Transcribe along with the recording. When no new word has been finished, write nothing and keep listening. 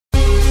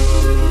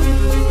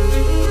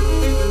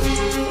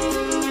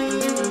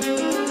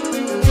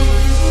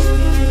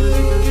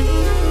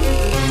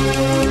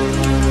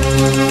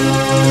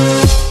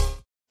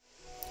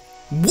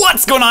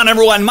What's going on,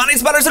 everyone? My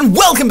name's Patterrz and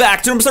welcome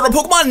back to an episode of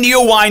Pokemon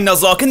Neo Y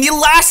Nuzlocke. In the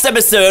last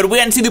episode, we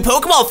went to the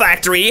Pokemon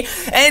Factory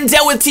and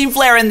dealt with Team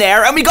Flare in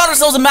there, and we got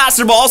ourselves a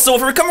Master Ball, so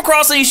if we come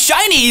across any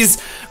shinies,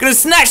 we're gonna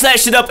snatch that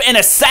shit up in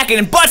a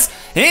second. But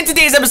in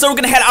today's episode, we're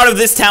gonna head out of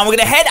this town, we're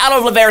gonna head out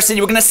of Lavera City,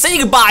 we're gonna say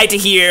goodbye to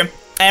here,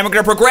 and we're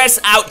gonna progress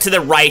out to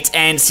the right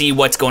and see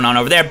what's going on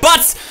over there.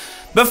 But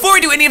before we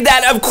do any of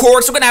that, of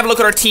course, we're gonna have a look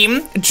at our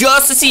team,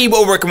 just to see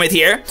what we're working with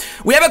here.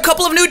 We have a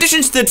couple of new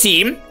additions to the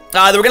team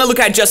that we're gonna look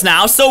at just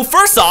now. So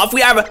first off, we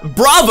have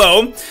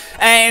Bravo,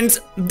 and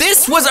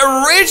this was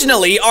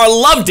originally our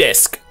love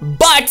disc,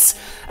 but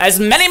as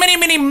many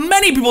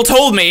people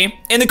told me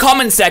in the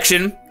comment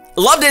section,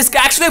 love disc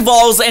actually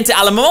evolves into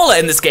Alomomola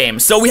in this game.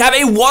 So we have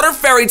a water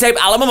fairy type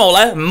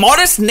Alomomola,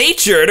 modest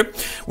natured,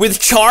 with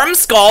Charm,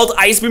 Scald,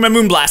 Ice Beam, and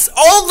Moonblast.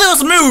 All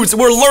those moves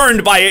were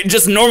learned by it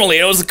just normally.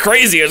 It was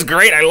crazy, it was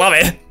great, I love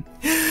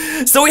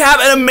it. So we have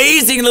an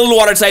amazing little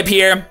water type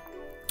here.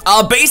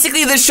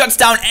 Basically this shuts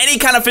down any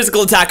kind of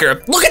physical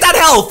attacker. Look at that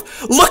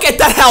health! Look at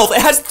that health!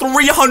 It has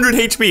 300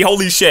 HP,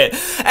 holy shit.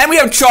 And we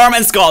have Charm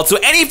and Scald, so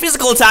any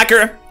physical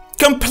attacker,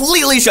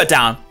 completely shut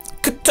down.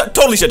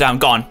 Totally shut down,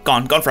 gone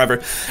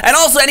forever. And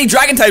also any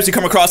dragon types you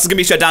come across is gonna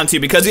be shut down too,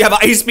 because we have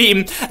Ice Beam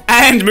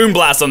and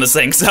Moonblast on this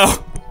thing,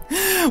 so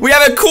we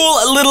have a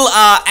cool little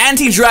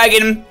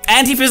anti-dragon,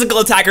 anti-physical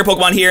attacker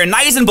Pokemon here,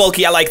 nice and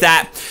bulky, I like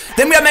that.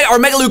 Then we have our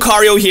Mega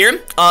Lucario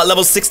here,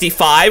 level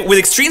 65, with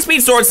Extreme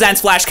Speed, Sword Dance,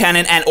 Flash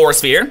Cannon, and Aura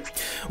Sphere.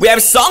 We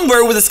have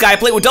Songbird with a Sky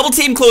Plate, with Double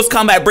Team, Close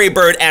Combat, Brave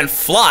Bird, and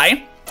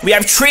Fly. We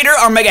have Trader,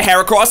 our Mega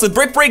Heracross, with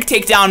Brick Break,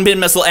 Takedown, Mid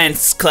Missile, and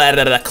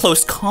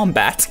Close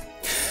Combat.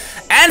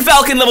 And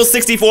Falcon, level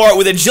 64,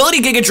 with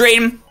Agility, Giga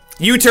Drain,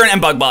 U-Turn,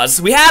 and Bug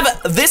Buzz. We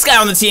have this guy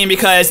on the team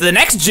because the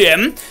next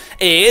gym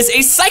is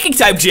a Psychic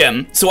type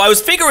gym. So I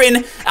was figuring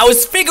and I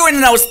was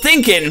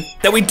thinking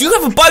that we do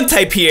have a Bug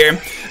type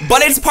here,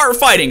 but it's part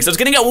fighting, so it's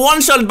gonna get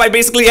one-shotted by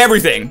basically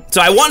everything.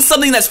 So I want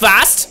something that's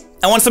fast,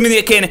 I want something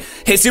that can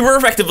hit super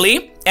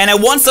effectively, and I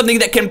want something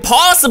that can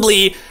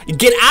possibly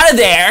get out of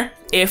there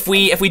if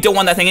we don't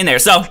want that thing in there.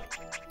 So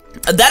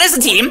that is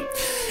the team.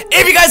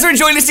 If you guys are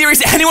enjoying the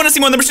series and you want to see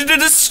more, then be sure to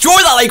destroy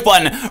that like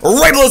button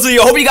right below this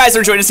video. I hope you guys are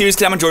enjoying the series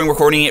because I'm enjoying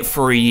recording it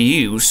for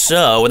you.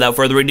 So without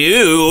further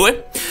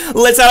ado,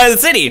 let's head out of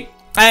the city.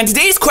 And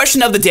today's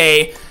question of the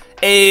day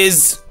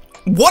is,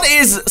 what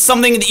is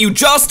something that you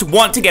just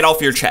want to get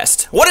off your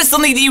chest? What is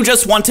something that you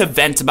just want to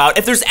vent about?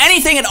 If there's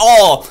anything at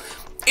all,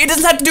 it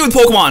doesn't have to do with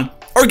Pokemon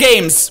or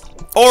games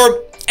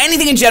or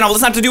anything in general. It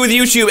doesn't have to do with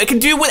YouTube. It can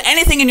do with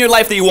anything in your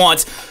life that you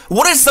want.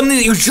 What is something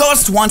that you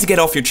just want to get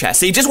off your chest,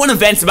 that you just want to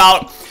vent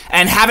about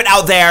and have it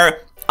out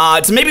there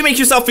to maybe make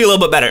yourself feel a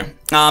little bit better?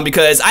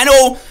 Because I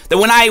know that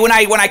when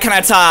I kind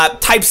of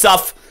type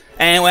stuff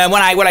and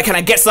when I kind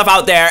of get stuff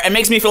out there, it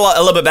makes me feel a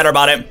little bit better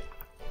about it.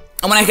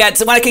 And when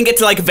I can get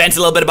to like vent a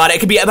little bit about it, it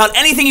could be about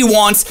anything you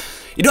want.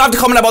 You don't have to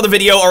comment about the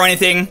video or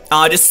anything.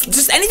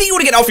 Just anything you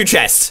want to get off your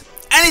chest.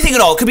 Anything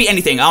at all. It could be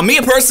anything. Me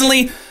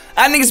personally,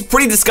 I think it's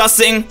pretty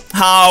disgusting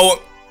how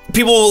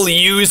people will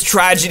use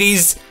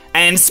tragedies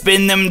and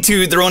spin them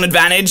to their own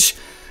advantage.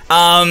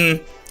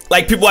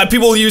 Like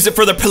people use it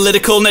for their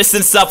politicalness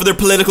and stuff, for their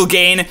political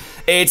gain.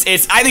 I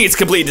think it's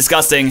completely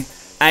disgusting.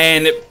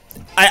 And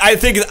I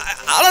think,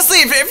 honestly,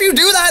 if you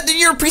do that, then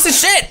you're a piece of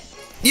shit.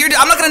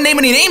 I'm not gonna name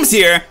any names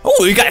here. Oh,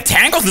 we got a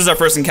Tangrowth as our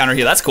first encounter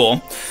here, that's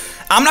cool.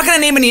 I'm not gonna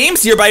name any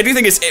names here, but I do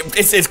think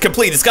it's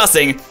completely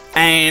disgusting.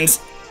 And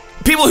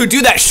people who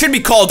do that should be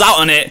called out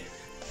on it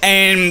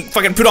and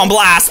fucking put on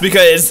blast,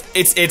 because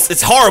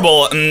it's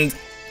horrible, and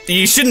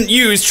you shouldn't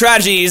use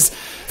tragedies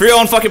for your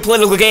own fucking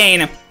political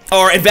gain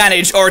or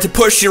advantage or to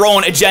push your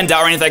own agenda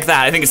or anything like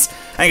that. I think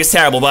it's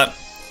terrible. But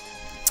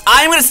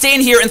I'm gonna stay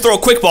in here and throw a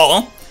quick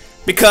ball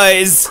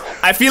because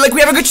I feel like we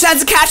have a good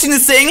chance of catching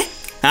this thing.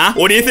 Huh?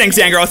 What do you think,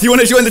 Tangrowth? You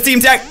want to join the team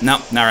tech? No,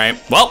 alright.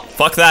 Well,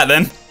 fuck that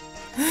then.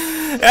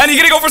 And you're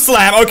gonna go for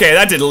Slam. Okay,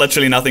 that did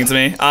literally nothing to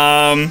me.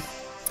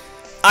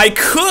 I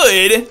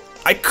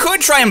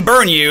could try and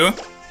burn you.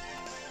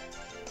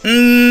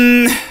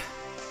 I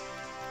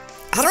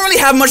don't really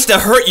have much to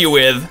hurt you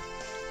with.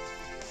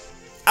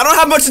 I don't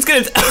have much that's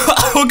gonna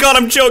oh god,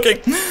 I'm choking.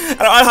 I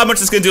don't have much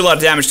that's gonna do a lot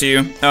of damage to you.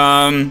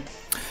 I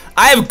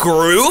have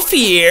Groof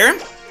here.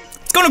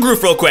 Let's go to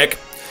Groof real quick.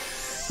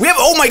 We have,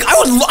 oh my, I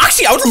would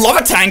love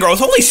a Tangrowth,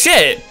 holy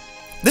shit.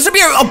 This would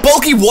be a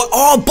bulky,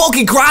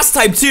 bulky grass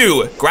type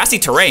too. Grassy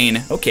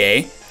terrain,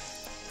 okay.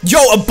 Yo,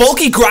 a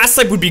bulky grass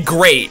type would be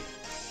great.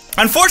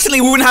 Unfortunately,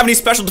 we wouldn't have any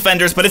special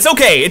defenders, but it's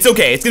okay, it's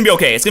okay, it's gonna be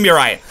okay, it's gonna be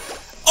alright.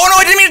 Oh no,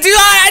 I didn't mean to do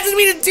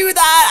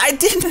that! I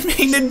didn't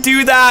mean to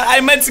do that! I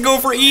meant to go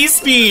for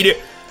E-Speed!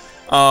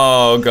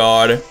 Oh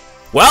god.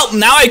 Well,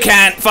 now I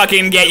can't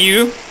fucking get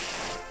you.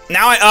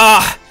 Now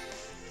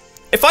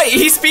if I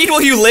E-Speed,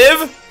 will you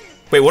live?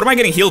 Wait, what am I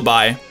getting healed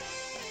by?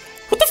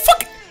 What the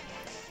fuck?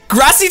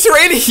 Grassy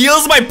terrain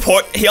heals my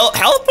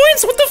health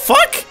points? What the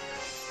fuck?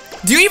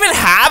 Do you even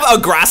have a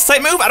grass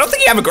type move? I don't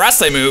think you have a grass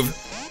type move.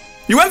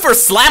 You went for a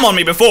Slam on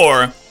me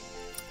before.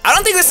 I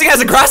don't think this thing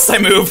has a grass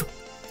type move.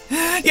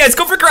 Yeah, let's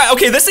go for grass.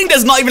 Okay, this thing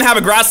does not even have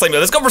a grass type move.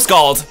 Let's go for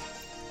Scald.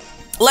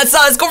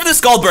 Let's go for the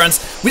skull burns.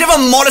 We have a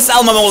modest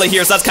Almamola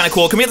here, so that's kind of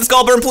cool. Can we get the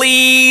skull burn,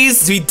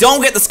 please? We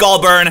don't get the skull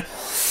burn.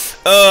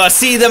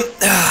 See them.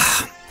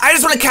 I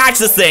just want to catch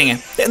this thing.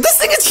 This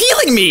thing is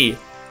healing me.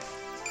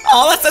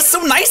 Oh, that's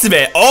so nice of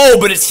it. Oh,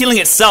 but it's healing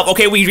itself.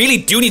 Okay, we really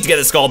do need to get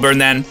the skull burn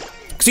then.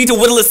 Because we need to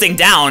whittle this thing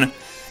down.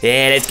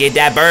 Yeah, let's get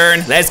that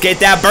burn. Let's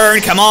get that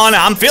burn. Come on,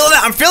 I'm feeling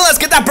it. I'm feeling it. Let's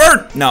get that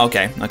burn. No,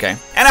 okay. And it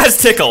has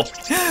tickle.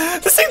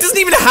 This thing doesn't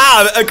even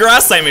have a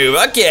grass type move.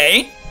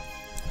 Okay.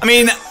 I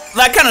mean,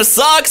 that kind of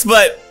sucks,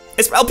 but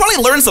I'll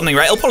probably learn something,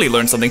 right? I'll probably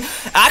learn something.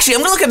 Actually,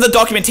 I'm gonna look at the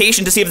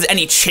documentation to see if there's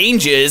any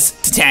changes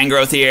to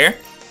Tangrowth here.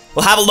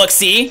 We'll have a look,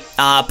 see?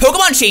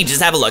 Pokemon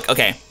changes, have a look.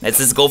 Okay, let's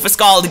just go for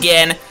Scald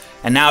again.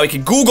 And now we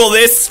can Google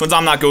this, once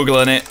I'm not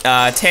Googling it.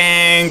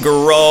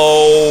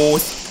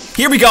 Tangrowth.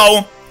 Here we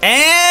go.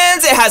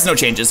 And it has no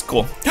changes,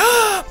 cool.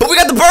 But we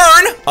got the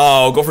burn.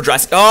 Oh, go for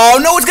Dress. Oh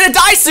no, it's gonna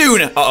die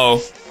soon.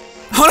 Uh-oh.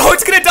 Oh no,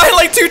 it's gonna die in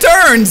like 2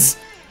 turns.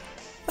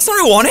 That's not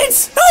what I wanted.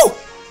 No.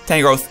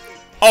 Tangrowth.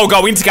 Oh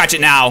god, we need to catch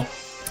it now.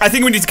 I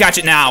think we need to catch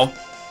it now.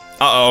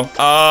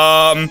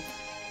 Uh-oh.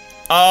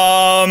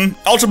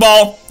 Ultra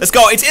Ball. Let's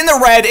go. It's in the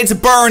red. It's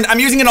burned. I'm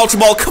using an Ultra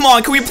Ball. Come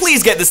on, can we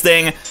please get this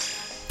thing?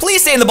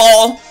 Please stay in the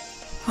ball.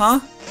 Huh?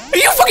 Are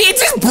you fucking, it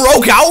just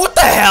broke out? What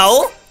the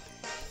hell?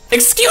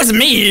 Excuse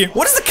me.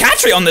 What is the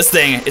catch rate on this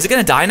thing? Is it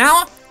gonna die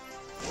now?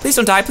 Please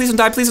don't die. Please don't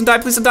die. Please don't die.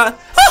 Please don't die.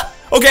 Ah!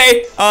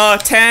 Okay.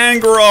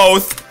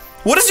 Tangrowth.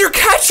 What is your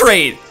catch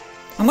rate?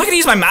 I'm not gonna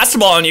use my Master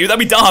Ball on you. That'd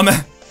be dumb.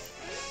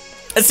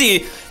 Let's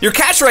see. Your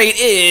catch rate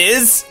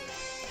is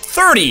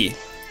 30.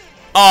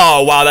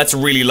 Oh, wow. That's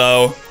really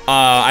low.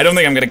 I don't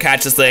think I'm gonna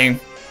catch this thing.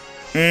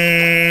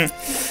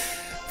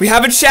 We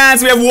have a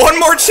chance. We have one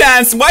more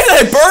chance. Why did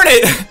I burn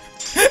it?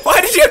 Why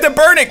did you have to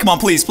burn it? Come on,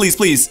 please, please,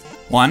 please.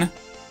 1,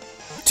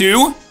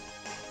 2.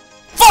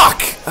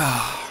 Fuck!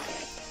 God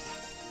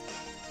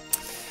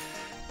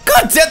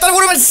damn, that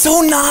would have been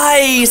so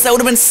nice. That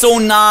would have been so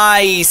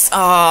nice.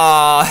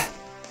 Oh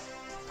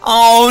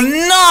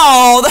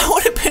no, that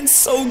would have been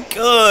so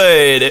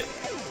good.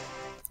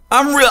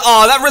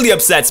 Oh, that really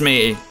upsets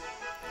me.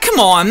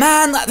 Come on,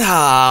 man.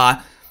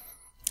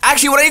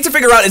 Actually, what I need to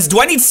figure out is, do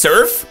I need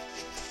Surf?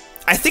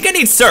 I think I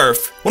need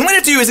Surf. What I'm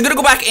gonna do is I'm gonna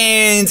go back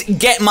and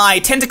get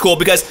my Tentacool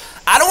because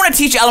I don't want to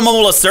teach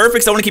Alamomola Surf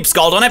because I want to keep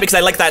Scald on it because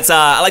I like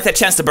that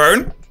chance to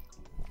burn.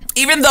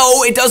 Even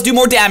though it does do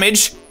more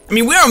damage. I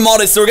mean, we are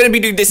modest, so we're gonna be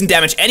doing decent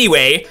damage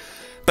anyway.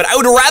 But I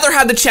would rather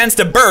have the chance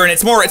to burn.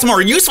 It's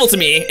more useful to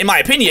me, in my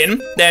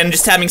opinion, than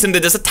just having something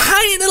that does a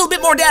tiny little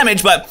bit more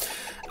damage. But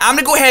I'm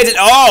gonna go ahead and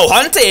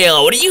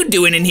Huntail, what are you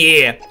doing in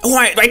here? Oh,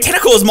 my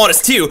Tentacool is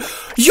modest too.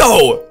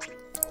 Yo,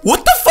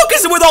 what the fuck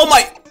is it with all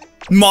my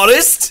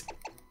modest?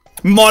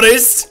 All of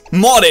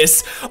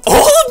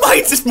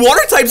my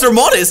water types are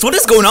modest. What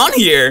is going on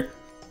here?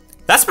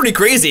 That's pretty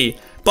crazy.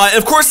 But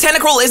of course,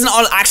 Tentacruel isn't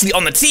actually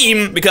on the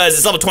team because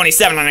it's level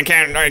 27, and I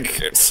can't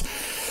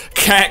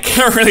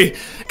really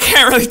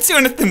do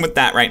anything with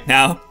that right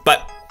now.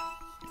 But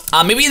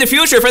maybe in the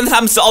future, if anything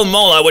happens to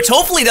Alamomola, which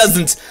hopefully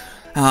doesn't.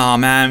 Oh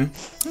man,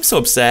 I'm so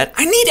upset.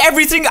 I need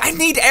everything. I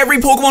need every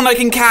Pokemon I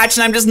can catch,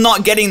 and I'm just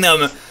not getting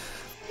them.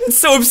 It's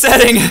so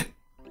upsetting. All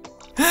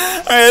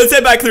right, let's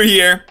head back through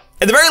here.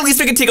 At the very least,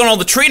 we can take on all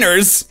the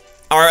trainers,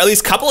 or at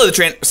least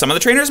some of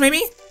the trainers,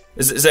 maybe.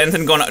 Is there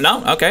anything going on?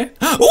 No. Okay.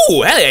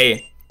 Ooh,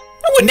 hey.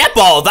 Oh, a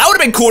netball! That would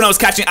have been cool when I was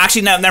catching.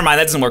 Actually, no, never mind.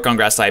 That doesn't work on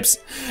grass types.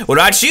 What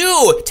about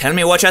you? Tell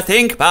me what you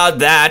think about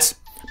that.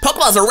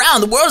 Pokeballs are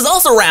round. The world is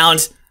also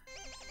round.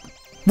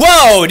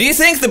 Whoa! Do you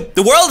think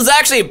the world is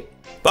actually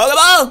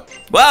Pokeball?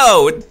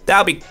 Whoa!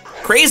 That'd be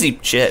crazy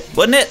shit,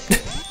 wouldn't it?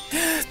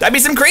 That'd be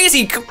some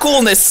crazy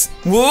coolness.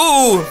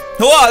 Woo!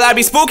 Whoa! That'd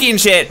be spooky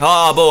and shit.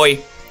 Oh boy.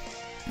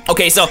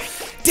 Okay, so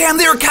damn,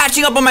 they were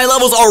catching up on my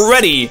levels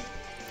already.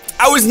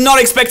 I was not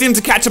expecting him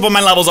to catch up on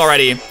my levels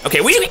already. Okay,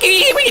 we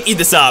can eat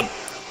this up.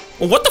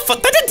 What the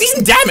fuck? That did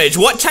decent damage.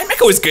 What?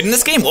 Chimecho is good in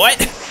this game? What?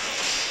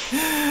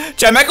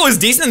 Chimecho is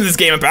decent in this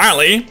game,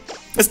 apparently.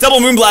 Let's double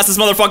Moonblast this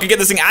motherfucker, get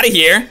this thing out of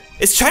here.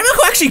 Is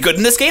Chimecho actually good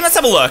in this game? Let's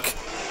have a look.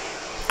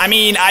 I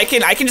mean, I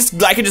can just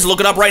look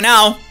it up right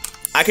now.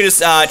 I can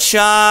just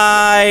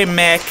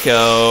Chimecho.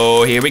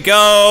 Here we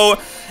go.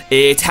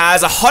 It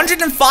has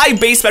 105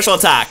 base special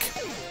attack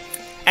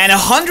and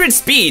 100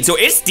 speed, so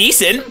it's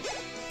decent.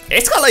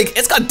 It's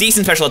got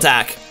decent special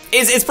attack.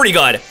 It's pretty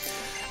good.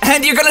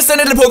 And you're gonna send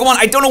it to Pokemon.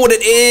 I don't know what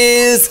it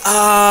is.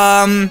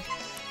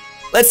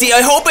 Let's see.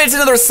 I hope it's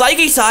another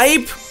Psyche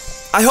type.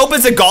 I hope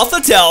it's a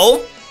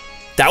Gothitelle.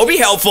 That would be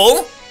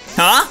helpful.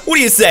 Huh? What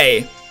do you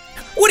say?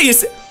 What do you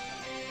say?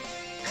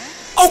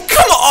 Oh,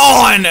 come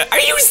on! Are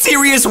you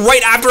serious?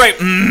 Right after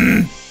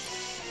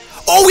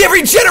Oh, we have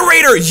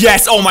Regenerator!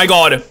 Yes, oh my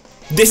god.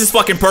 This is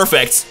fucking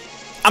perfect.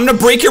 I'm gonna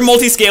break your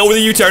multi-scale with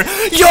a U-turn.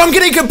 Yo, I'm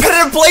getting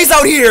competitive plays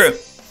out here!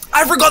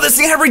 I forgot this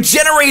thing had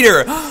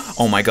Regenerator!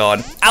 Oh my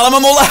god.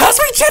 Alamomola has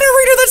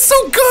Regenerator, that's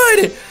so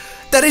good!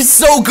 That is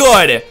so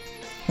good!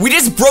 We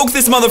just broke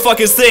this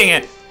motherfucker's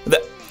thing.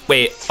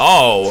 Wait,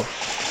 oh.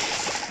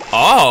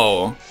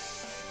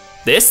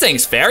 This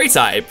thing's Fairy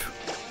type.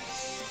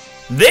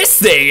 This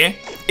thing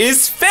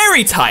is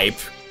fairy type.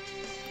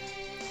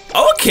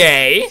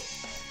 Okay.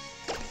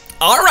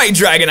 Alright,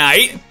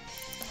 Dragonite.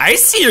 I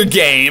see your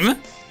game.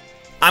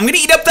 I'm gonna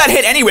eat up that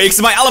hit anyway,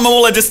 because my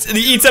Alomomola just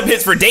eats up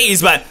hits for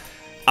days, but...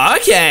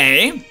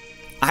 Okay.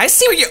 I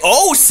see what you're...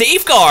 Oh,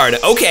 Safeguard.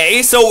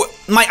 Okay, so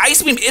my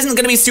Ice Beam isn't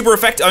gonna be super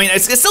effective. I mean,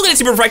 it's still gonna be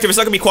super effective. It's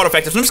not gonna be quite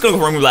effective, so I'm just gonna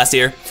go for Moonblast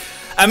here.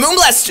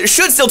 Moonblast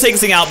should still take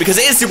this thing out because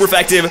it is super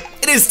effective.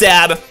 It is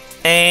stab.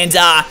 And,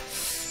 I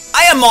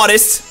am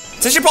modest.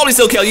 So I should probably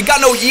still kill. You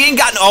ain't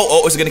got no...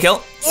 Oh, is it gonna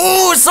kill?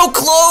 Oh, so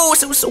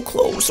close. It was so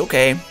close.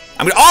 Okay.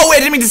 I'm gonna... Oh, wait, I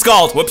didn't mean to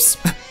scald. Whoops.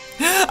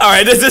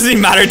 Alright, this doesn't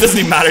even matter. It doesn't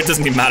even matter. It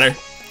doesn't even matter.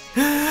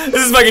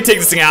 This is if I can take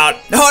this thing out.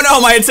 Oh no,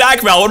 my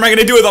attack bell. What am I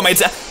gonna do with all my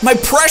attack? My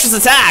precious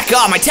attack.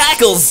 Oh, my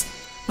tackles.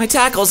 My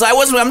tackles. I'm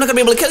not gonna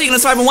be able to kill you. You're gonna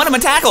survive in one of my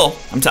tackle.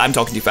 I'm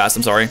talking too fast.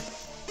 I'm sorry.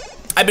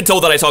 I've been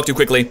told that I talk too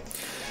quickly.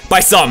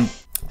 By some,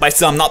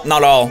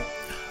 not all.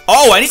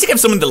 Oh, I need to give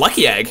someone the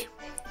lucky egg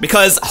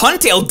because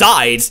Huntail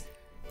died.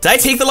 Did I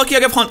take the lucky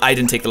egg of Hunt? I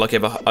didn't take the lucky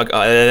egg of.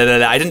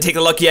 I didn't take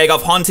the lucky egg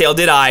of Huntail,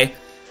 did I?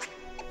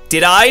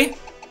 Did I?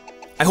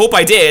 I hope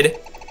I did.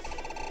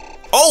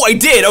 Oh, I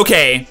did.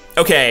 Okay.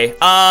 Okay.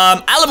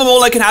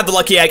 Alomomola can have the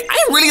lucky egg.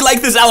 I really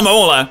like this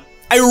Alomomola.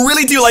 I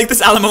really do like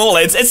this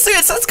Alomomola.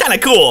 It's kind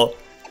of cool.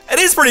 It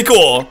is pretty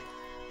cool.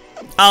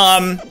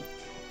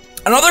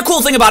 Another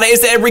cool thing about it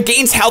is that it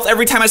regains health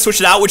every time I switch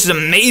it out, which is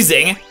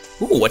amazing.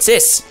 Ooh, what's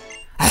this?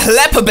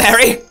 Leper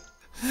berry.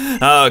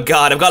 Oh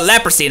god, I've got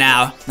leprosy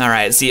now. All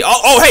right, let's see.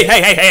 Oh,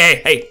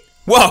 hey.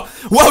 Whoa,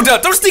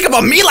 don't sneak up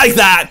on me like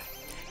that.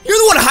 You're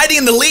the one hiding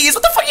in the leaves.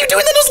 What the fuck are you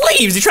doing in those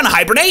leaves? You trying to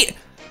hibernate?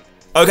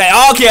 Okay,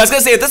 I was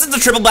gonna say, if this is a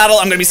triple battle,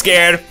 I'm gonna be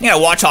scared. You got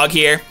a Watchog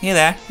here. Hey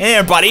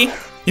there, buddy.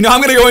 You know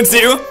I'm gonna go into?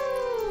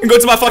 I'm gonna go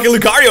to my fucking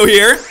Lucario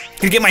here.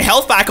 Gonna get my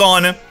health back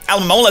on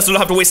Alomomola so I don't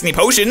have to waste any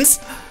potions.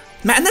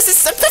 Man, that's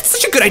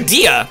such a good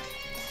idea.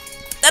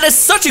 That is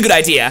such a good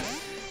idea.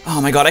 Oh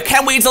my god, I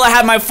can't wait till I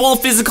have my full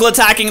physical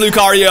attacking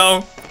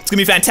Lucario. It's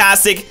gonna be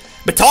fantastic.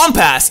 Baton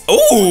Pass.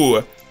 Ooh.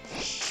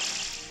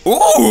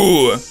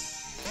 Ooh.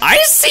 I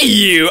see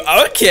you.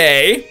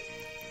 Okay.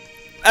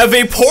 A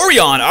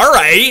Vaporeon. All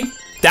right.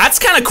 That's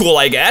kind of cool,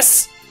 I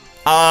guess.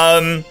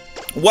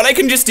 What I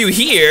can just do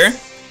here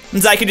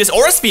is I can just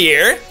Aura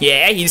Sphere.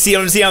 Yeah, you see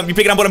you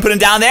picking up what I'm putting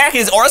down there? I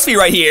can just Aura Sphere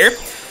right here.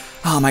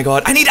 Oh my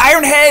god. I need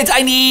Iron Head.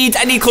 I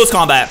need close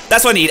combat.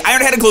 That's what I need.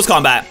 Iron Head and close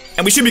combat.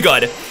 And we should be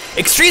good.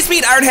 Extreme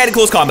Speed, Iron Head, and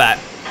close combat.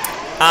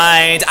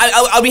 And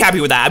I'll be happy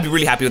with that. I'll be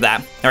really happy with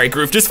that. All right,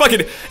 Groove, just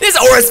fucking just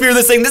Aura Sphere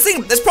this thing.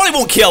 This probably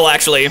won't kill,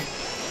 actually.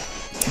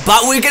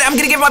 But I'm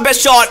gonna give it my best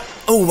shot.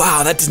 Oh,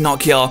 wow, that did not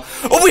kill.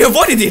 Oh, we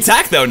avoided the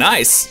attack, though.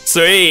 Nice.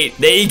 Sweet.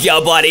 There you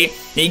go, buddy.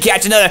 You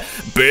catch another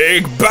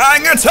big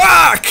bang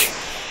attack.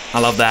 I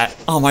love that.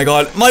 Oh, my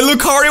God. My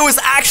Lucario is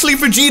actually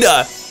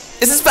Vegeta.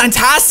 This is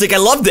fantastic. I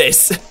love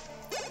this.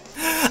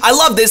 I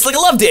love this. Like a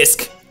love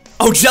disc.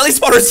 Oh, Jelly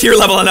Spotter's here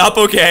leveling up.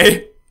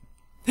 Okay.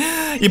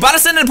 You about to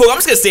send in a Pokemon. I'm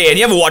just gonna say it.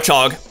 You have a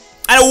Watchog.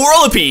 And a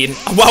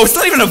Whirlipede. Wow, it's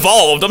not even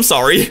evolved. I'm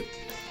sorry.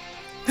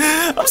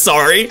 I'm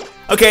sorry.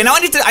 Okay, now I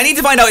need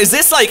to find out, is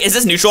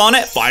this neutral on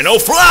it? Final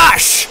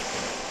Flash!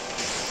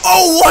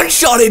 Oh,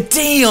 one-shotted,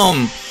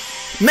 damn!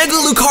 Mega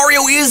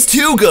Lucario is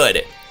too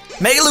good.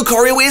 Mega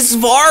Lucario is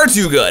far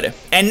too good.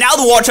 And now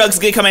the Watchog's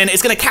gonna come in,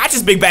 it's gonna catch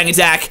his Big Bang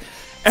attack,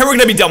 and we're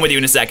gonna be done with you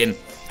in a second.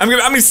 I'm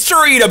gonna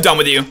straight up done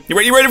with you. You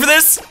ready for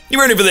this? You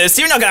ready for this?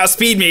 You're not gonna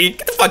outspeed me.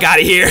 Get the fuck out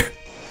of here.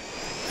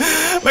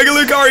 Mega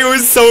Lucario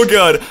is so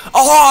good.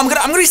 Oh, I'm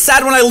gonna be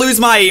sad when I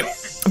lose my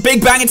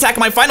Big Bang attack and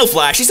my Final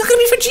Flash. He's not gonna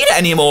be Vegeta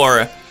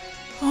anymore.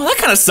 Oh, that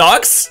kind of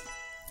sucks.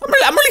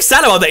 I'm really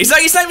sad about that. He's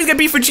not even gonna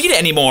be Vegeta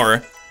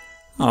anymore.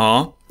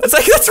 Oh,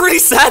 that's really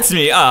sad to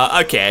me.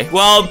 Okay.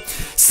 Well,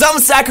 some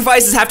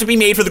sacrifices have to be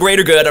made for the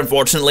greater good,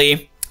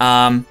 unfortunately.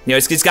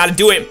 It's got to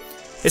do it.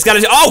 It's got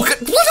to. Oh, where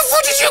the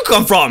fuck did you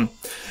come from?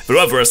 If it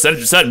weren't for a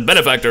certain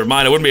benefactor of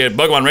mine, I wouldn't be a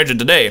Pokemon Ranger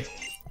today.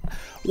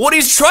 What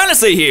he's trying to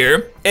say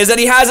here is that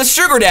he has a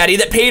sugar daddy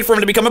that paid for him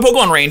to become a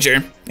Pokemon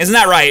Ranger. Isn't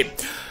that right?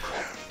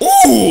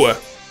 Ooh.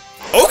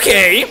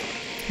 Okay.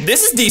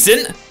 This is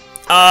decent.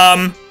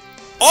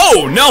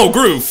 Oh no,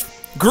 Groove.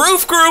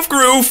 Groove.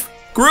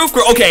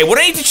 Okay, what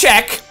I need to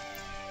check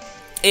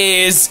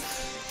is,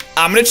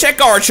 I'm gonna check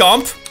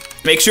Garchomp,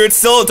 make sure it's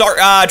still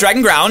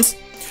Dragon Ground.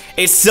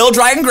 It's still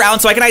Dragon Ground,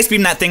 so I can Ice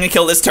Beam that thing and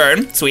kill this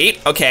turn. Sweet,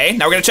 okay,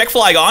 now we're gonna check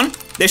Flygon.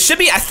 This should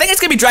be, I think it's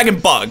gonna be Dragon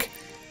Bug.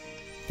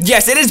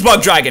 Yes, it is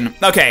Bug Dragon.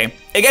 Okay,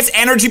 it gets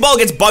Energy Ball, it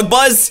gets Bug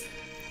Buzz.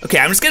 Okay,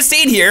 I'm just gonna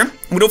stay in here.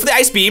 I'm gonna go for the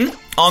Ice Beam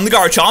on the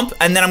Garchomp,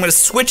 and then I'm gonna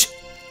switch,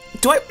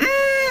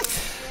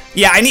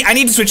 yeah, I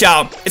need to switch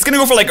out. It's gonna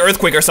go for like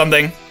Earthquake or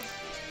something.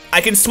 I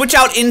can switch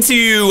out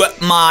into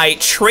my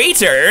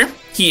Traitor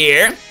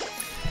here,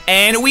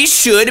 and we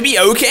should be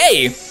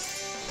okay.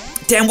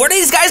 Damn, where do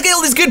these guys get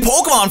all these good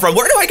Pokemon from?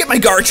 Where do I get my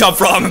Garchomp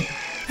from? Where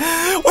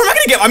am I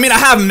gonna get? I mean, I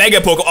have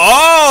Mega Pokemon.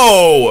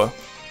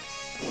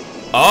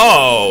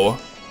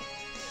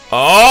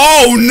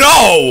 Oh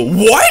no!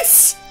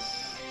 What?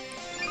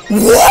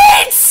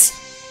 What?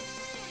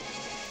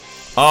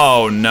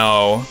 Oh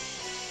no.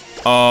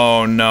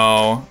 Oh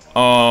no.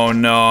 Oh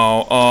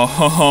no.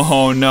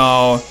 Oh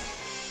no.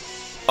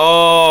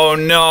 Oh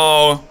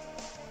no.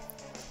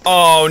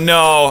 Oh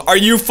no. Are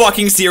you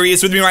fucking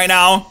serious with me right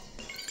now?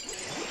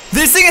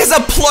 This thing is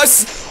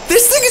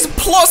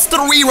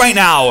 +3 right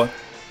now.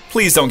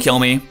 Please don't kill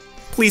me.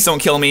 Please don't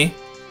kill me.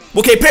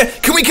 Okay,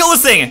 can we kill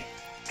this thing?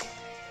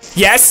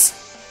 Yes.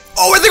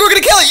 Oh, I think we're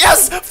gonna kill it.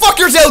 Yes. Fuck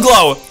your tail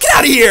glow. Get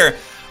out of here.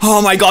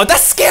 Oh my god,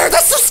 that's scary.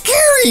 That's so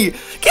scary.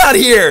 Get out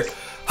of here.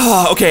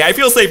 Oh, okay, I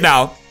feel safe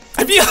now.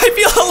 I feel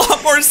a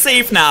lot more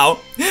safe now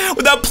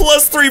with that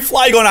 +3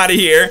 fly going out of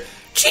here.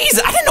 Jeez,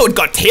 I didn't know it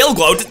got tail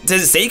glow.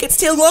 Does it say it gets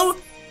tail glow?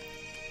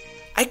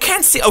 I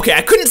can't see. Okay,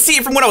 I couldn't see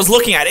it from what I was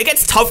looking at. It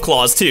gets tough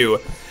claws too.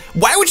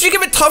 Why would you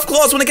give it tough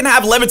claws when it can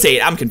have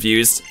levitate? I'm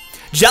confused.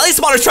 Jelly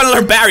Spotter's trying to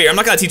learn barrier. I'm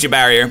not gonna teach you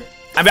barrier.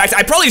 In fact,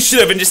 I probably should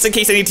have, and just in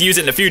case I need to use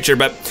it in the future,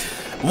 but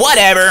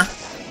whatever.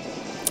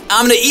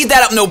 I'm gonna eat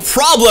that up, no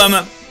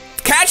problem.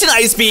 Catch an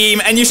ice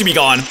beam, and you should be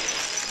gone.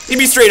 You'd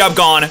be straight up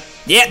gone.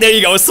 Yeah, there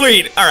you go,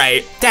 sweet. All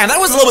right. Damn, that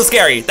was a little bit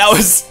scary. That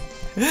was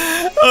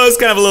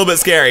kind of a little bit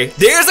scary.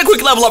 There's a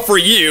quick level up for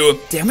you.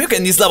 Damn, we're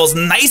getting these levels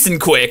nice and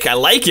quick. I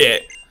like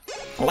it.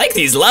 I like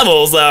these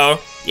levels, though.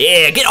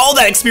 Yeah, get all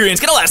that experience.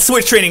 Get all that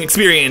Switch training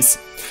experience.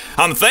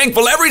 I'm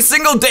thankful every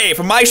single day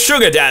for my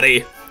sugar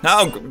daddy.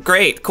 Oh,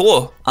 great,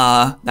 cool.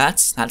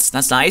 That's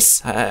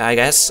nice, I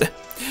guess.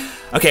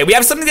 Okay, we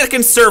have something that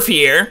can surf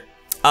here.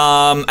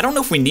 I don't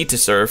know if we need to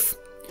surf.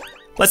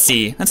 Let's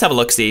see, let's have a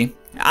look-see.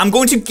 I'm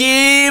going to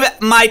give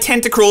my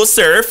Tentacruel a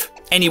surf.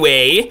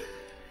 Anyway.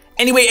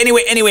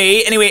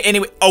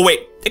 Oh wait,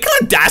 it can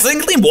learn Dazzling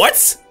Gleam,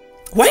 what?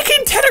 Why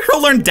can't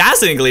Tentacruel learn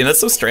Dazzling Gleam? That's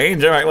so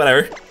strange, all right,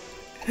 whatever.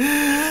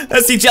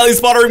 Let's see, Jelly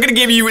Spotter, I'm gonna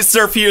give you a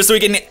surf here so we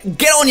can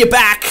get on your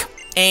back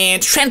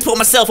and transport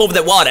myself over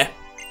that water.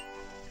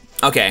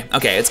 Okay,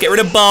 let's get rid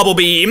of Bubble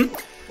Beam.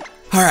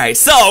 All right,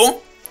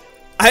 so,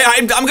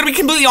 I'm gonna be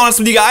completely honest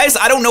with you guys.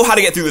 I don't know how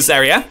to get through this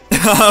area.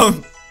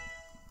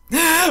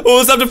 We'll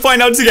just have to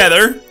find out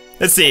together.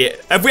 Let's see,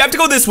 if we have to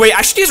go this way,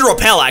 I should use a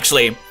rappel,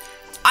 actually.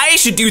 I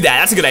should do that,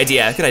 that's a good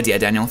idea. Good idea,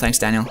 Daniel, thanks,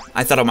 Daniel.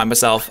 I thought of it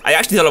myself. I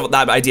actually thought of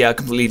that idea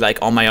completely, like,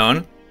 on my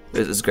own.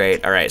 This is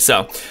great, all right,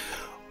 so.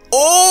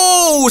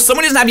 Oh,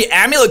 someone doesn't have the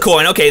amulet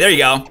coin. Okay, there you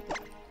go. I'm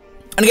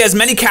gonna get as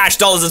many cash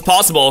dollars as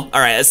possible. All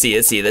right, let's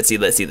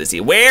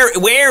see.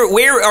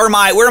 Where are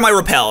my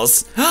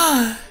repels?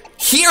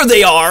 Here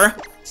they are.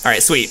 All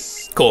right,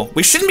 sweet, cool.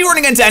 We shouldn't be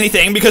running into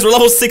anything because we're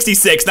level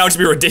 66. Now it should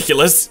be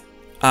ridiculous.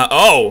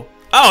 Oh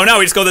no,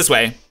 we just go this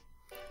way.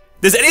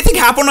 Does anything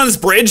happen on this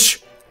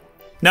bridge?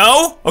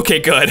 No? Okay,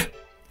 good.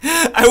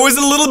 I was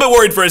a little bit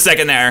worried for a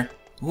second there.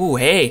 Ooh,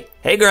 hey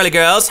girly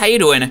girls, how you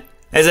doing?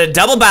 There's a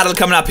double battle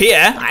coming up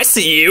here. I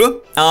see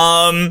you.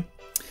 Oh,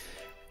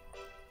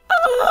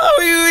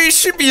 we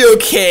should be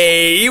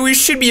okay. We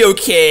should be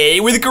okay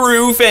with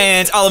Garoof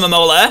and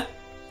Alamamola.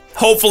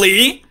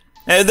 Hopefully.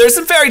 There's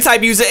some fairy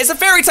type user. It's a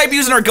fairy type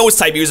user or a ghost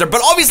type user, but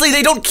obviously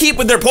they don't keep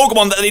with their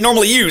Pokemon that they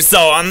normally use,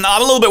 so I'm a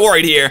little bit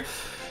worried here.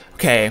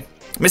 Okay.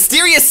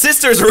 Mysterious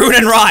Sisters, Rune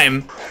and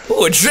Rhyme.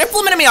 Ooh, a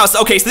Drifloon and a Meowth.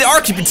 Okay, so they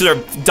are keeping to their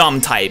dumb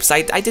types.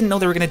 I didn't know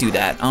they were gonna do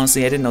that.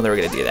 Honestly, I didn't know they were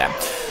gonna do that.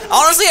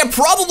 Honestly, I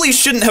probably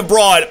shouldn't have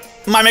brought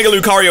my Mega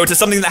Lucario to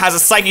something that has a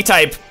Psychic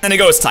type and a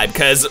Ghost type,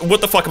 because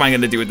what the fuck am I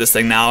gonna do with this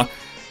thing now?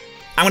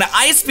 I'm gonna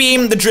Ice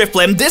Beam the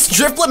Drifloon. This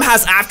Drifloon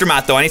has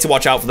Aftermath, though. I need to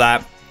watch out for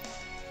that.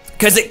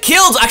 Because it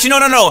killed, actually,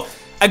 no.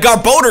 A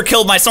Garbodor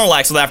killed my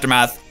Snorlax with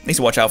Aftermath. I need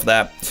to watch out for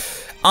that.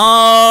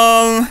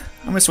 I'm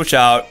gonna switch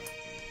out.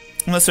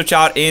 I'm gonna switch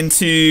out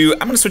into,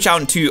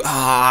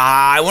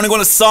 I wanna go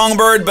into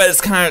Songbird, but it's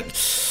kind of,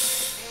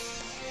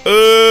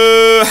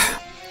 I'm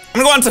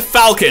gonna go on to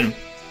Falcon.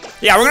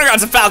 Yeah, we're gonna go on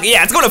to Falcon. Yeah,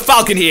 let's go to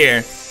Falcon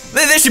here.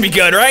 This should be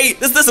good, right?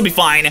 This will be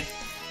fine.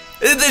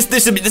 This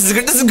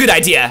is a good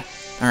idea.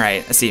 All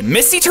right, let's see,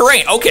 Misty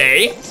Terrain,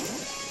 okay.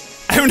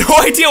 I have no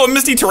idea what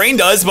Misty Terrain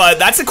does, but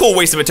that's a cool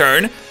waste of a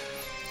turn.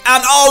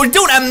 Oh,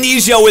 don't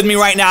Amnesia with me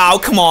right now,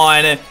 come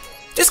on.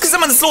 Just because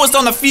I'm the slowest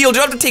on the field,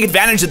 you have to take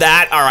advantage of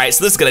that. All right,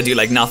 so this is gonna do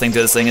like nothing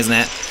to this thing, isn't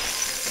it?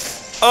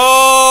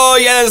 Oh,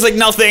 yeah, that's like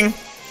nothing.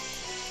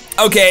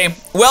 Okay,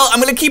 well, I'm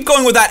gonna keep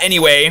going with that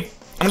anyway.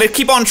 I'm gonna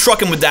keep on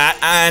trucking with that,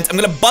 and I'm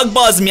gonna Bug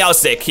Buzz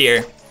Meowstic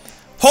here.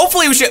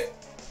 Hopefully we should,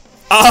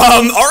 all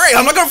right,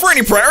 I'm not going for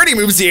any priority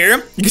moves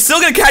here. You're still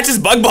gonna catch this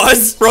Bug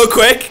Buzz real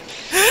quick.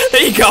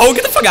 There you go,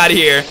 get the fuck out of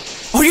here.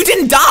 Oh, you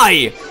didn't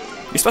die.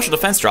 Your special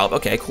defense drop,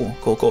 okay, cool.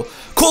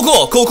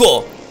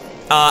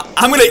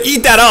 I'm gonna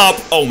eat that up.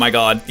 Oh my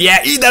god.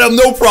 Yeah, eat that up,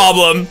 no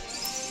problem.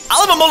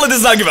 Alamamola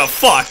does not give a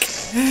fuck.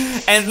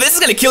 And this is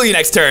gonna kill you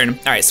next turn.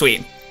 All right,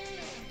 sweet.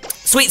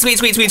 Sweet.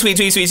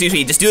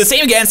 Just do the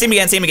same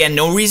again.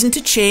 No reason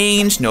to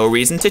change.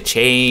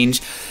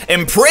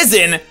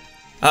 Imprison.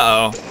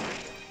 Uh-oh.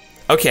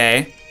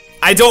 Okay.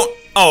 I don't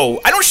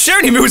share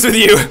any moves with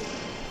you.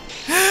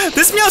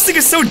 This Meowstic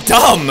is so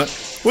dumb.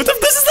 This is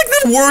like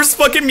the worst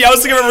fucking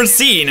Meowstic I've ever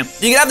seen. You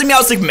can have the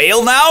Meowstic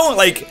male now?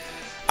 Like,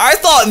 I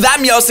thought that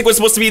Meowstic was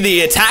supposed to be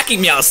the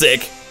attacking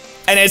Meowstic.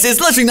 And it's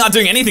literally not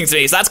doing anything to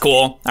me, so that's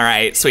cool. All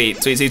right, sweet.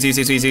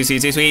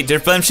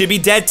 Drifloon should be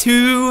dead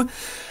too.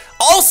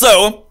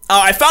 Also,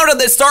 I found out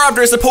that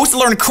Staraptor is supposed to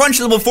learn Crunch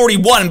level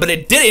 41, but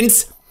it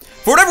didn't.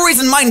 For whatever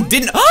reason, mine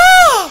didn't.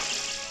 Ah!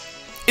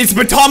 It's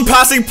baton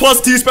passing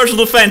 +2 special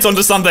defense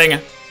onto something.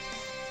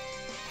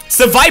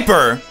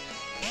 Seviper.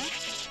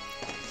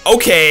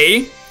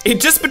 Okay. It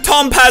just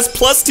baton passed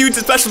 +2 to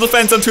special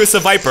defense onto a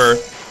Seviper.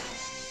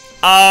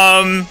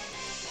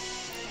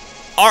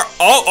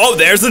 Oh,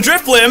 there's the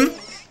Drifblim.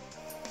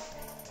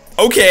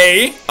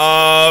 Okay.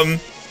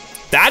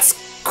 That's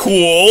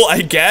cool,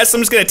 I guess.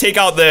 I'm just gonna take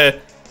out the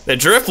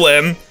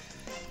Drifblim, and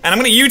I'm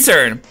gonna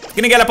U-turn.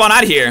 Gonna get up on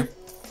out of here.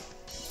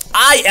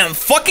 I am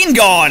fucking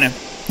gone.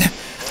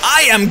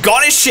 I am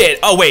gone as shit.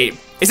 Oh wait,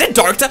 is it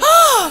Dark type?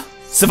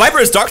 Seviper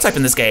is Dark type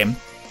in this game.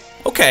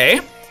 Okay.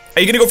 Are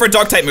you gonna go for a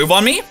Dark type move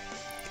on me?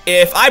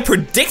 If I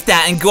predict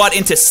that and go out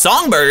into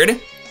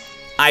Songbird,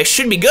 I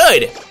should be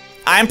good.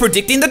 I'm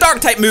predicting the Dark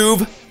type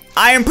move.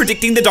 I am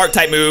predicting the Dark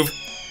type move.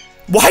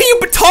 Why are you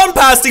baton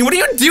passing? What are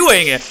you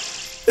doing?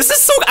 This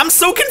is I'm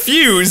so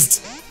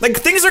confused. Like,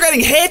 things are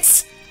getting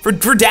hit for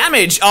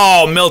damage.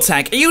 Oh,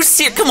 Miltank, are you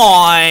serious? Come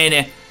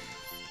on.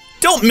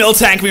 Don't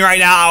Miltank me right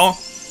now.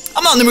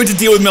 I'm not in the mood to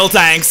deal with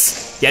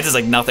Miltanks. Yeah, just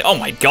like nothing. Oh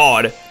my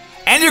god.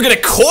 And you're gonna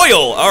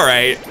coil. All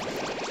right.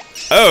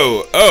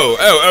 Oh,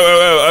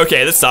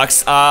 okay, this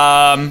sucks.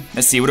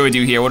 Let's see, what do I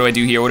do here? What do I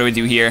do here? What do I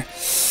do here?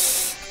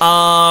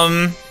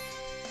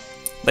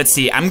 Let's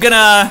see, I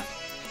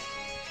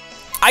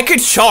could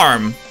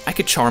charm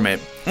it.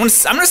 I'm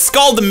gonna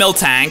scald the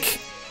Miltank.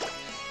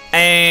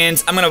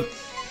 And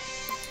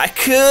I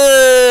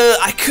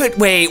could,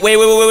 wait,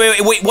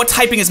 what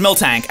typing is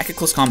Miltank? I could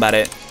close combat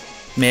it.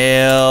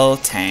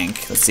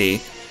 Miltank, let's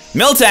see.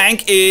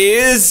 Miltank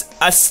is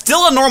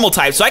still a normal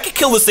type, so I could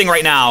kill this thing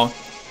right now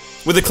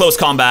with a close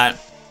combat.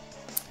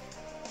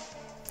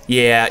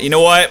 Yeah, you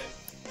know what?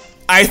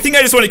 I think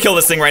I just want to kill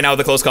this thing right now with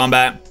a close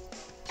combat.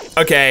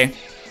 Okay.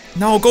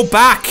 No, go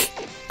back.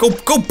 Go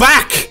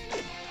back.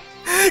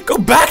 Go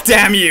back,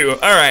 damn you.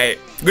 All right.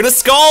 We're gonna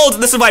scald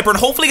the Seviper and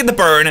hopefully get the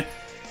burn.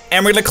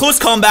 And we're gonna close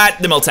combat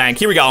the Miltank.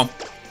 Here we go.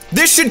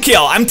 This should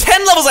kill. I'm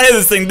 10 levels ahead of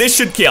this thing. This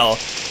should kill.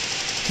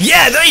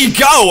 Yeah, there you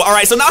go. All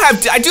right, so now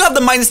I do have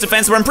the minus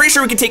defense, but I'm pretty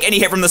sure we can take any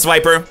hit from this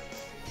Viper.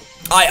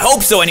 I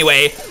hope so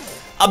anyway.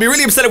 I'll be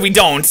really upset if we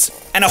don't.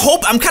 And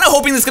I'm kind of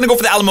hoping this is gonna go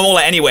for the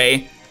Alamomola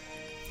anyway.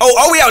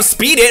 Oh, we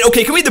outspeed it.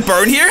 Okay, can we get the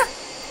burn here?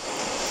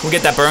 Can we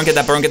get that burn, get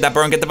that burn, get that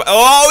burn, get the burn.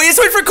 Oh, we just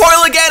wait for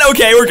coil again.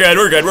 Okay, we're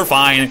good, we're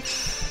fine.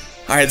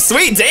 All right,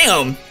 sweet,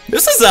 damn.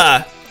 This is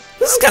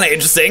kind of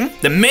interesting.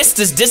 The mist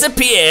has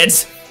disappeared.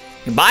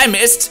 Goodbye,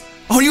 mist.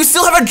 Oh, you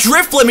still have a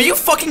Drifblim. Are you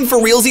fucking for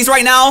realsies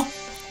right now?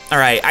 All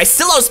right, I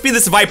still outspeed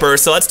this Viper,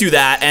 so let's do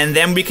that. And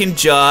then we can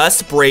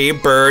just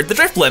Brave Bird the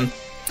Drifblim.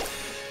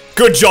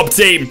 Good job,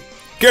 team.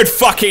 Good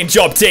fucking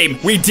job, team.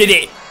 We did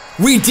it.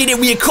 We did it.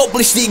 We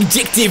accomplished the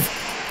objective.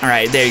 All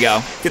right, there you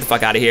go. Get the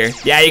fuck out of here.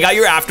 Yeah, you got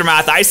your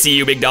aftermath. I see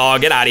you, big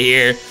dog. Get out of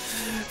here.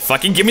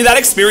 Fucking give me that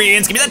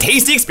experience. Give me that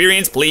tasty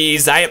experience,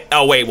 please.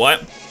 Oh, wait,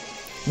 what?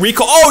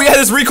 Recall. Oh, yeah,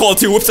 there's recall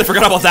too. Whoops, I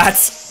forgot about that.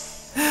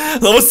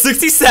 Level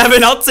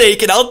 67. I'll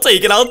take it. I'll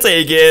take it. I'll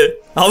take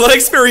it. All that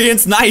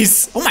experience.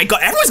 Nice. Oh my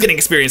god, everyone's getting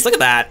experience. Look at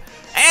that.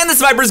 And this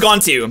Viper's gone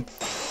too.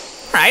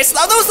 Alright, so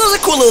that was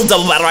a cool little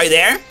double battle right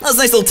there. That was a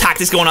nice little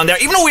tactics going on there.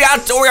 Even though we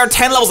are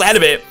 10 levels ahead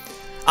of it.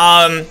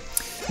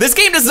 This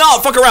game does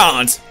not fuck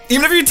around.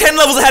 Even if you're 10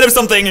 levels ahead of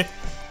something, it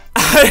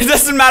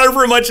doesn't matter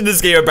for much in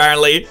this game,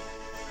 apparently.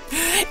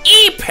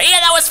 Eep! Hey,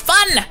 that was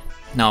fun!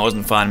 No, it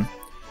wasn't fun.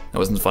 That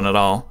wasn't fun at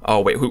all.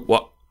 Oh, wait,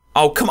 what?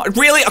 Oh, come on,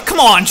 really? Oh, come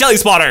on, Jelly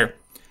Spotter!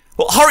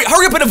 Well, hurry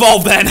up and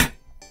evolve, then!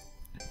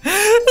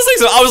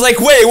 I was like,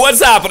 wait,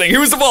 what's happening?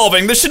 Who's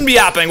evolving? This shouldn't be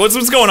happening.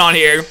 What's going on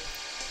here?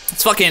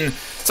 It's fucking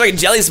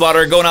Jelly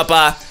Spotter going up,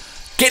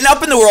 getting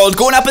up in the world,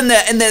 going up in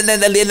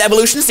the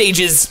evolution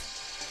stages.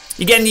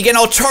 You getting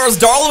all Charles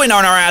Darwin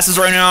on our asses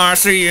right now, I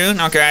see you.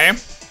 Okay.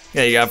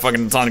 Yeah, you got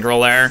fucking Sonic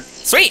Roll there.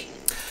 Sweet.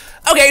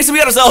 Okay, so we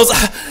got ourselves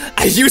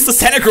a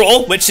useless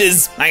Tentacruel, which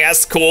is, I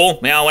guess, cool.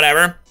 Yeah,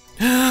 whatever.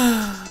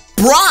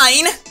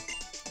 Brine?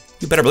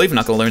 You better believe I'm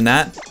not gonna learn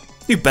that.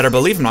 You better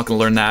believe I'm not gonna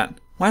learn that.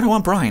 Why do I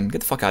want Brine? Get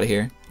the fuck out of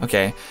here.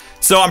 Okay.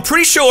 So I'm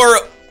pretty sure,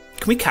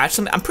 can we catch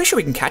something? I'm pretty sure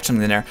we can catch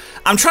something in there.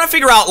 I'm trying to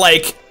figure out,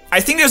 like, I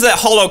think there's that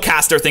holo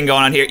caster thing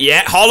going on here.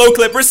 Yeah, holo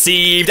clip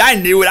received. I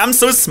knew it. I'm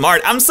so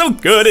smart. I'm so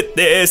good at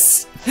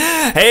this.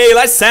 Hey,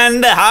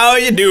 Lysanda, how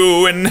you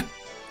doing?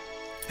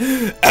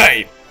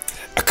 Hey,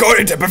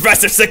 according to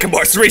Professor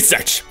Sycamore's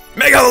research,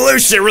 Mega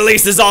Evolution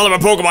releases all of a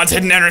Pokemon's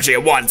hidden energy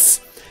at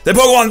once. The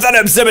Pokemon then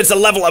exhibits a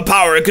level of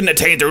power it couldn't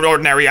attain through an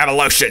ordinary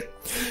evolution.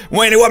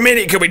 What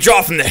meaning can we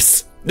draw from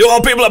this? Do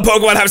all people in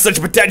Pokemon have such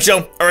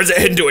potential, or is it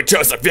hidden to a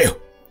Joseph view?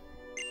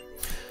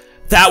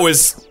 That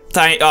was,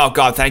 oh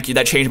god, thank you,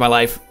 that changed my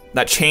life.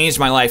 That changed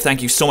my life,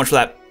 thank you so much for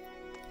that.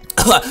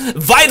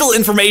 Vital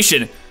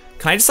information.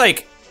 Can I just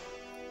like,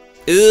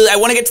 I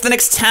want to get to the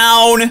next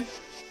town.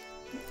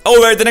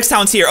 Oh, right, the next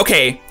town's here,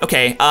 okay,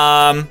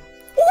 oh,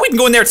 we can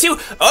go in there too.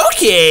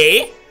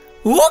 Okay,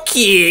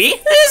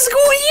 let's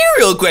go in here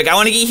real quick. I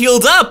want to get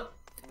healed up.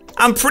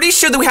 I'm pretty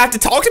sure that we have to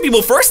talk to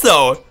people first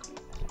though.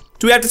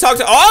 Do we have to talk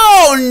to?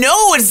 Oh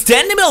no, it's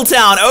Dendemil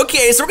Town.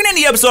 Okay, so we're gonna end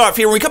the episode off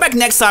here. When we come back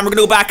next time, we're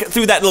gonna go back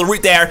through that little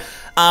route there.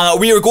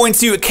 We are going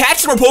to catch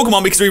some more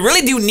Pokemon because we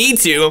really do need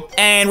to,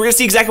 and we're gonna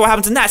see exactly what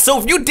happens in that.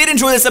 So if you did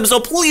enjoy this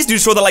episode, please do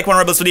throw that like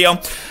button on this video.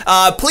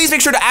 Please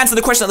make sure to answer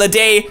the question of the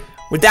day.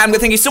 With that, I'm gonna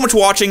thank you so much for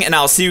watching, and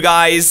I'll see you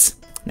guys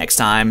next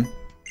time.